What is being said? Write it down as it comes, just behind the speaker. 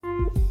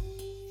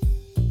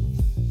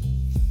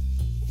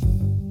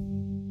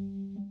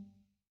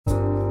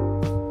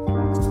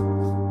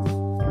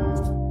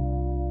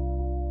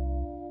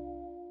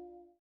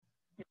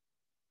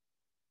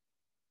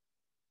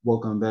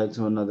Welcome back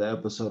to another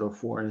episode of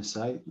Four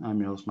Insight. I'm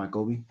your host, Mike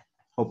Obi.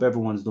 Hope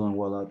everyone's doing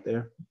well out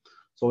there.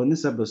 So, in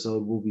this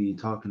episode, we'll be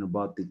talking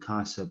about the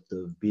concept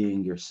of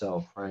being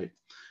yourself, right?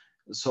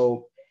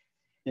 So,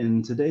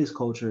 in today's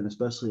culture, and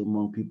especially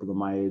among people in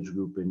my age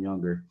group and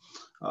younger,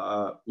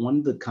 one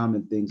of the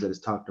common things that is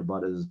talked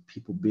about is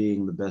people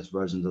being the best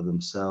versions of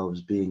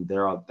themselves, being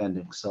their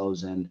authentic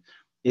selves, and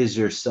is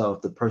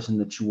yourself, the person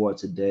that you are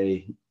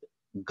today,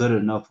 good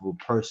enough of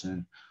a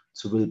person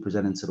to really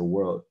present into the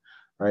world,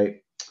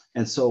 right?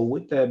 And so,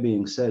 with that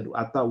being said,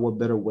 I thought what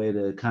better way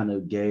to kind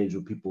of gauge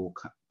what people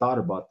thought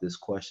about this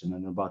question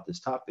and about this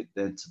topic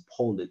than to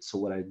poll it. So,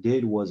 what I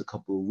did was a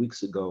couple of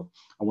weeks ago,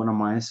 I went on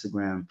my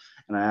Instagram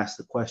and I asked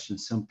the question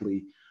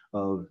simply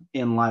of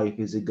in life,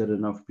 is it good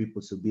enough for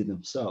people to be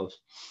themselves?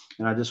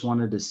 And I just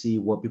wanted to see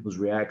what people's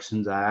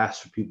reactions. I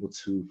asked for people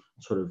to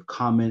sort of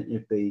comment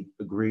if they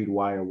agreed,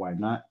 why or why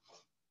not,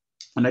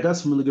 and I got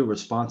some really good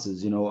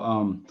responses.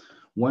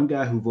 One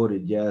guy who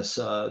voted yes,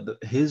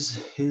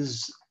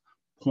 his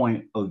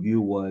point of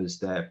view was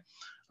that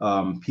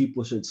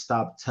people should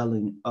stop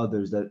telling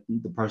others that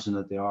the person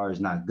that they are is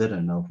not good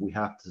enough. We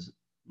have to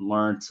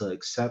learn to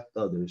accept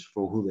others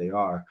for who they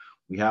are.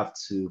 We have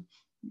to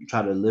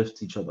try to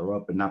lift each other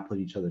up and not put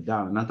each other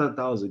down. And I thought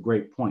that was a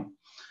great point.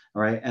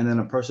 All right. And then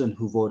a person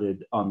who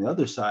voted on the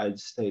other side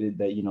stated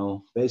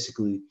that,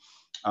 basically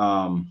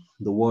the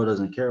world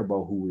doesn't care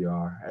about who we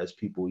are as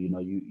people.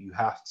 You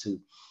have to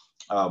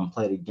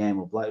play the game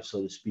of life,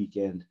 so to speak.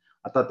 And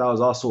I thought that was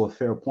also a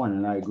fair point,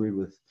 and I agreed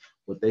with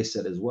what they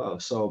said as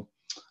well. So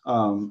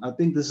I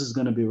think this is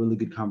going to be a really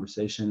good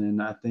conversation,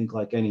 and I think,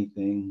 like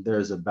anything,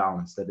 there's a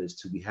balance that is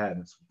to be had,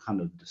 and so we kind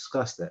of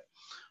discuss that.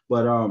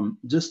 But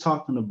just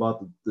talking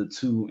about the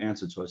two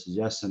answer choices,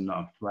 yes and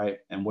no, right?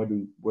 And where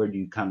do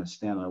you kind of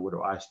stand on it? Where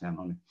do I stand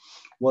on it?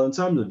 Well, in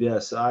terms of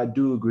yes, I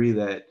do agree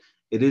that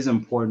it is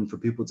important for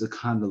people to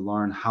kind of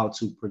learn how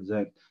to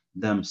present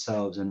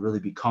themselves and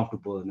really be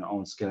comfortable in their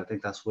own skin. I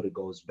think that's what it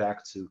goes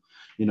back to,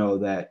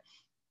 that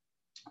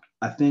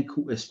I think,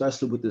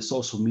 especially with the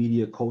social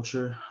media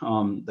culture,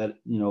 that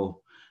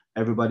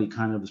everybody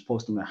kind of is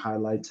posting their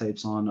highlight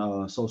tapes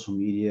on social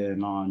media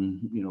and on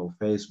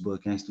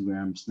Facebook,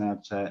 Instagram,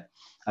 Snapchat.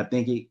 I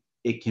think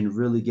it can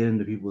really get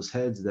into people's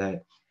heads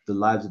that the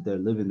lives that they're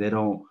living, they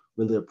don't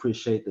really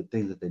appreciate the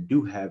things that they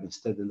do have.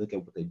 Instead, they look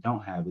at what they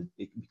don't have.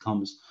 It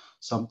becomes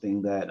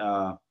something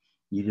that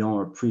you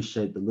don't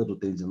appreciate the little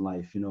things in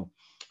life.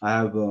 I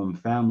have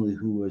family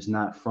who is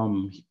not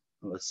from,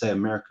 let's say,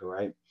 America,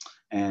 right?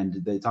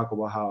 And they talk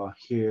about how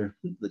here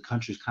the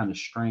country is kind of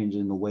strange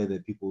in the way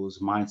that people's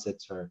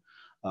mindsets are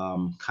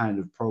kind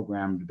of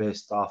programmed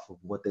based off of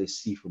what they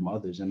see from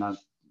others. And I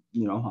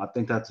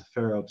think that's a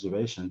fair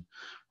observation,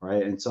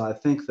 right? And so I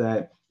think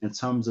that in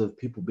terms of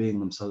people being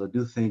themselves, I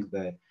do think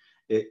that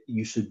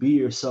you should be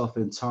yourself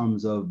in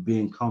terms of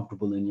being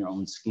comfortable in your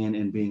own skin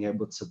and being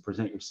able to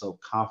present yourself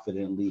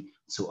confidently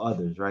to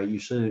others, right? You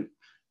shouldn't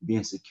be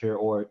insecure,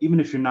 or even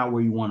if you're not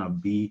where you want to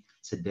be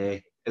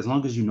today, as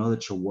long as you know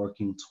that you're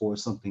working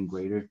towards something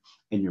greater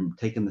and you're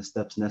taking the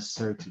steps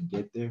necessary to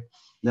get there,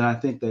 then I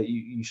think that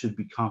you should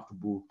be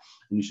comfortable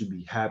and you should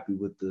be happy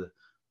with the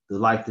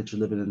life that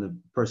you're living and the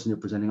person you're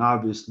presenting.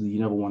 Obviously,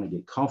 you never want to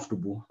get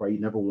comfortable, right? You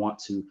never want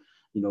to,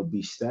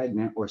 be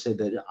stagnant or say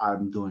that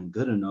I'm doing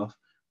good enough,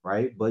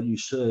 right? But you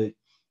should,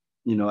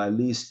 at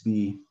least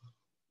be,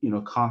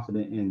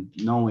 confident in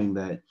knowing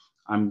that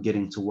I'm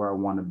getting to where I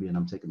want to be and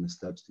I'm taking the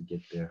steps to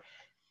get there.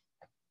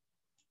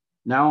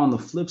 Now on the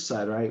flip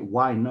side, right?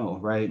 Why no,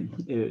 right?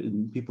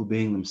 People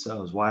being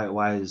themselves. Why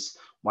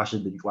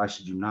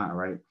should you not,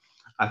 right?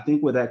 I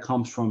think where that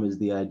comes from is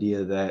the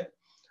idea that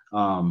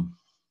um,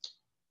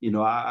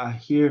 I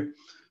hear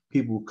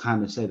people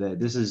kind of say that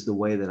this is the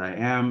way that I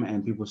am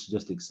and people should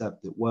just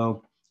accept it.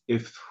 Well,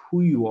 if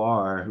who you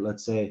are,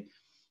 let's say,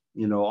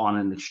 on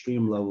an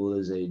extreme level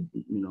is a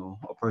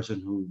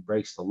person who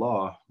breaks the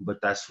law, but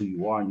that's who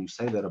you are and you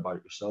say that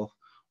about yourself,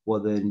 well,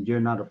 then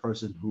you're not a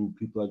person who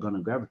people are going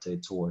to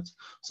gravitate towards.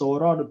 So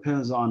it all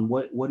depends on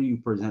what are you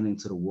presenting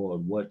to the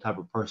world? What type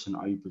of person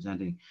are you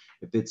presenting?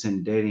 If it's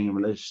in dating and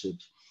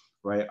relationships,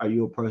 right? Are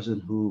you a person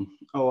who,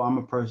 oh, I'm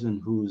a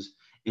person who's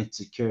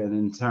insecure, and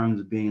in terms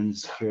of being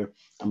insecure,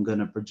 I'm going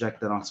to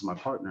project that onto my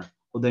partner?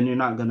 Well, then you're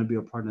not going to be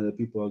a partner that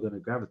people are going to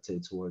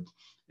gravitate towards.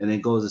 And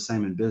it goes the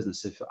same in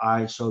business. If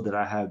I show that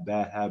I have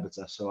bad habits,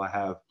 I show I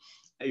have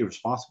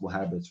irresponsible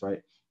habits,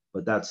 right?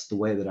 But that's the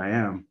way that I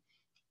am,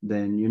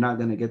 then you're not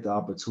going to get the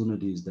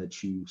opportunities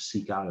that you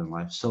seek out in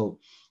life. So,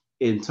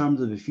 in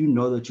terms of if you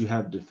know that you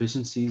have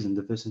deficiencies and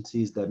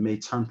deficiencies that may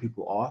turn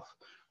people off,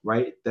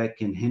 right, that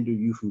can hinder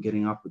you from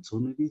getting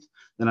opportunities,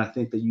 then I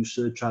think that you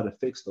should try to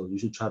fix those. You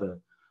should try to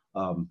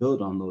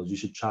build on those. You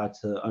should try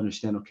to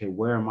understand, okay,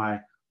 where am I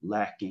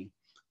lacking?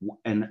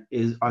 And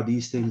are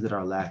these things that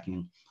are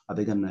lacking, are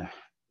they going to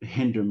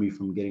hinder me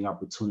from getting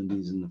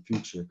opportunities in the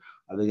future?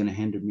 Are they going to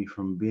hinder me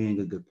from being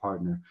a good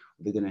partner?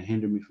 Are they going to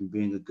hinder me from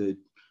being a good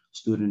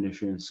student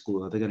if you're in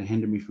school? Are they going to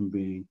hinder me from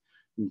being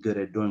good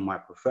at doing my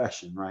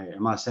profession, right?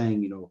 I'm not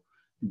saying,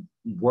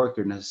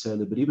 worker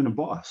necessarily, but even a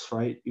boss,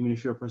 right? Even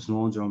if you're a person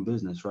who owns your own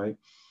business, right?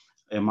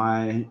 Am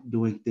I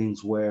doing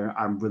things where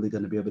I'm really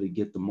going to be able to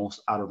get the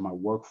most out of my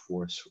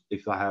workforce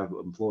if I have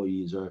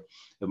employees, or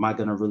am I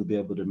going to really be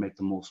able to make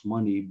the most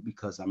money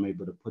because I'm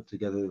able to put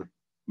together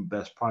the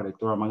best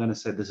product, or am I going to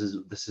say this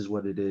is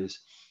what it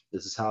is,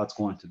 this is how it's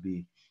going to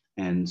be,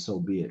 and so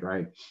be it,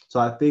 right? So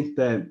I think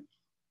that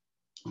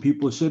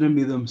people shouldn't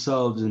be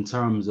themselves in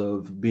terms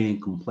of being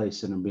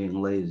complacent or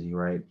being lazy,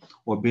 right?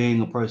 Or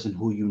being a person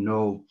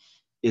who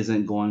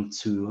isn't going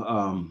to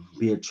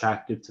be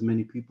attractive to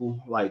many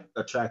people, like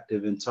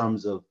attractive in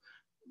terms of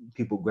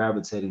people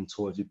gravitating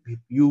towards you.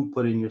 You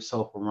putting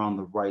yourself around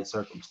the right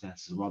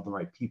circumstances, around the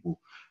right people,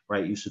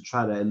 right? You should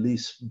try to at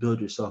least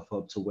build yourself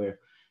up to where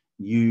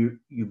you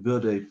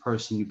build a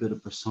person, you build a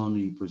persona,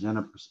 you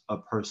present a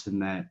person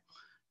that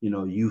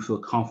you feel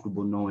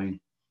comfortable knowing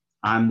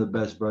I'm the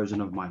best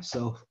version of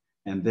myself.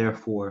 And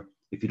therefore,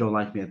 if you don't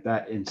like me at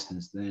that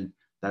instance, then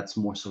that's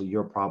more so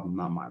your problem,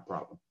 not my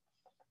problem.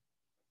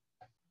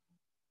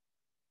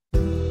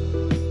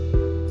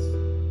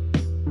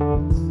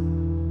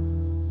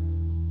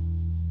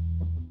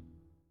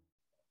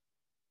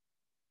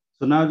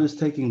 So now just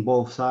taking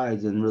both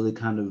sides and really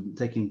kind of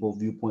taking both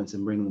viewpoints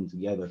and bringing them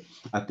together.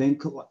 I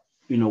think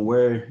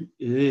where it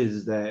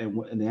is that,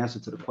 and the answer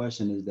to the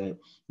question is that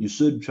you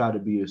should try to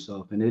be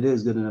yourself, and it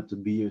is good enough to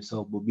be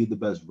yourself, but be the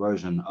best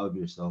version of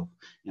yourself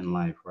in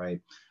life, right?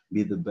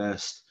 Be the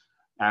best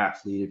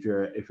athlete if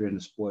you're in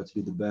the sports. Be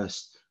the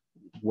best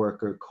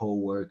worker,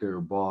 co-worker,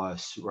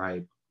 boss,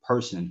 right?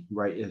 Person,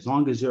 right? As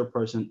long as you're a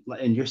person,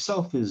 and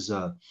yourself is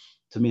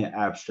to me an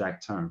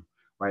abstract term,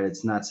 right?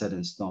 It's not set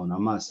in stone.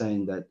 I'm not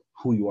saying that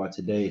who you are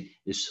today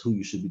is who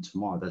you should be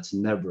tomorrow. That's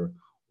never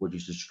what you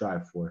should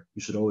strive for.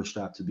 You should always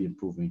strive to be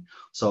improving.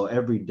 So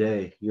every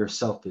day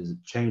yourself is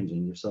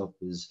changing, yourself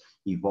is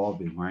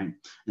evolving, right?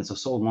 And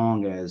so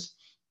long as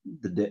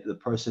the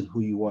person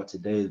who you are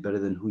today is better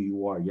than who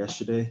you are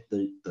yesterday,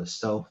 the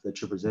self that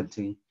you're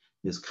presenting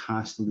is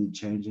constantly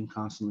changing,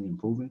 constantly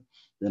improving,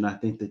 then I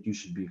think that you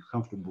should be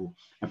comfortable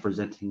in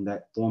presenting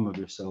that form of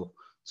yourself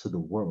to the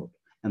world,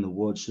 and the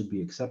world should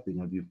be accepting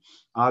of you.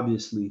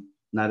 Obviously,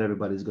 not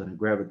everybody's going to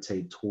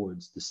gravitate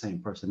towards the same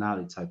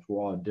personality types.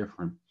 We're all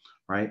different,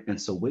 right?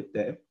 And so with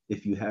that,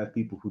 if you have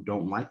people who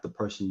don't like the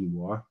person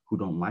you are, uh, who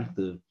don't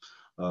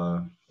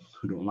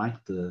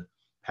like the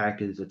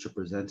package that you're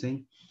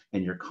presenting,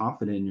 and you're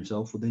confident in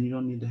yourself, well, then you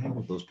don't need to hang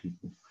with those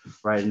people,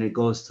 right? And it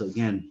goes to,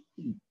 again,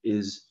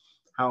 is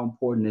how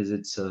important is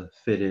it to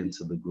fit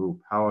into the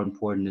group? How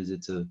important is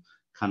it to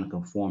kind of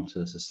conform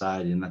to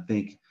society? And I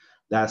think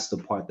that's the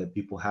part that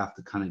people have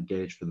to kind of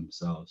gauge for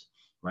themselves,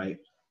 right?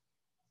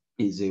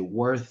 Is it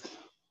worth,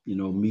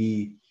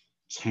 me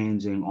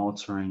changing,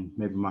 altering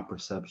maybe my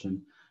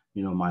perception,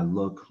 my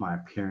look, my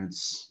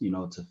appearance,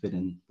 to fit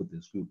in with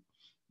this group?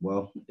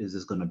 Well, is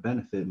this going to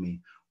benefit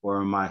me?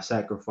 Or am I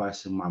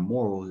sacrificing my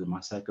morals? Am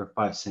I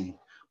sacrificing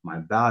my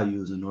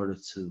values in order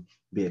to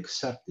be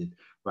accepted?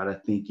 Right. I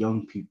think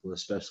young people,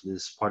 especially,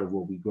 this is part of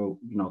what we grow,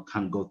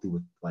 kind of go through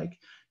with like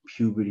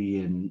puberty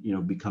and,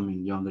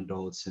 becoming young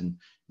adults, and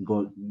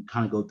go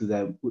through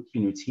that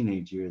in your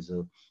teenage years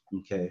of,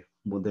 okay,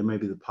 well, there may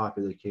be the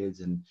popular kids,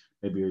 and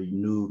maybe you're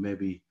new,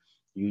 maybe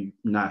you're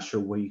not sure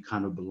where you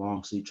kind of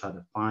belong. So you try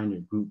to find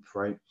your group,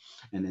 right?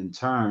 And in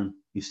turn,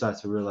 you start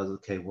to realize,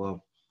 okay,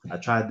 well, I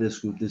tried this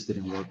group, this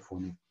didn't work for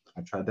me.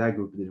 I tried that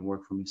group, it didn't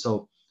work for me.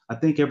 So I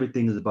think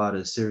everything is about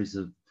a series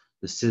of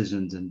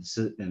decisions,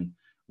 and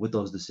with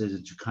those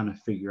decisions, you kind of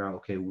figure out,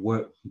 okay,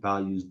 what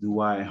values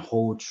do I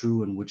hold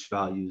true, and which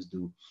values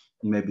do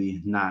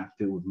maybe not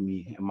fit with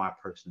me and my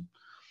person.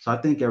 So I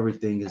think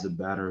everything is a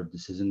matter of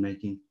decision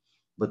making,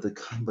 but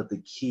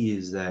the key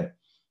is that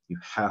you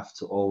have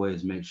to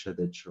always make sure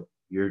that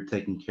you're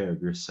taking care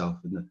of yourself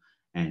in the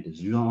end.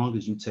 As long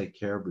as you take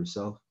care of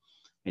yourself,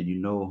 and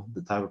you know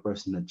the type of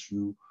person that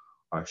you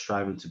are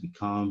striving to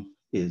become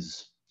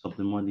is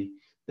something, money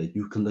that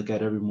you can look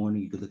at every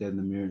morning, you can look at in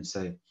the mirror and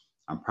say,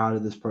 I'm proud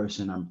of this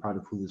person, I'm proud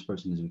of who this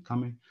person is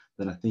becoming,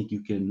 then I think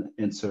you can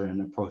enter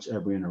and approach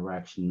every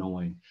interaction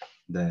knowing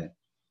that,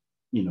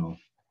 you know,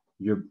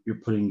 you're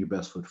putting your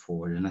best foot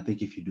forward. And I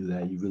think if you do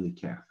that, you really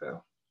can't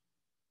fail.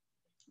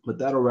 But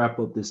that'll wrap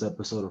up this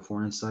episode of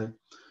For Insight.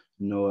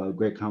 A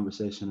great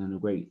conversation and a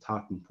great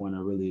talking point. I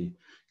really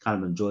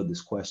kind of enjoyed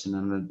this question,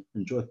 and I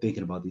enjoy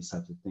thinking about these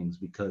types of things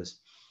because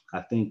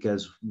I think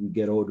as we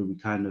get older, we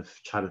kind of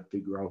try to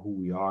figure out who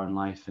we are in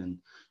life, and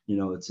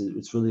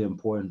it's really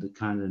important to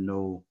kind of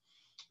know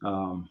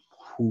um,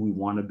 who we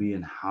want to be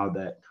and how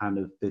that kind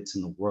of fits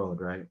in the world,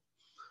 right?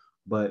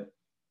 But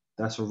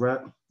that's a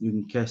wrap. You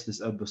can catch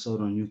this episode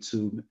on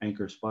YouTube,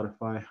 Anchor,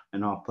 Spotify,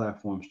 and all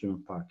platforms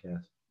streaming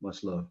podcasts.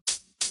 Much love.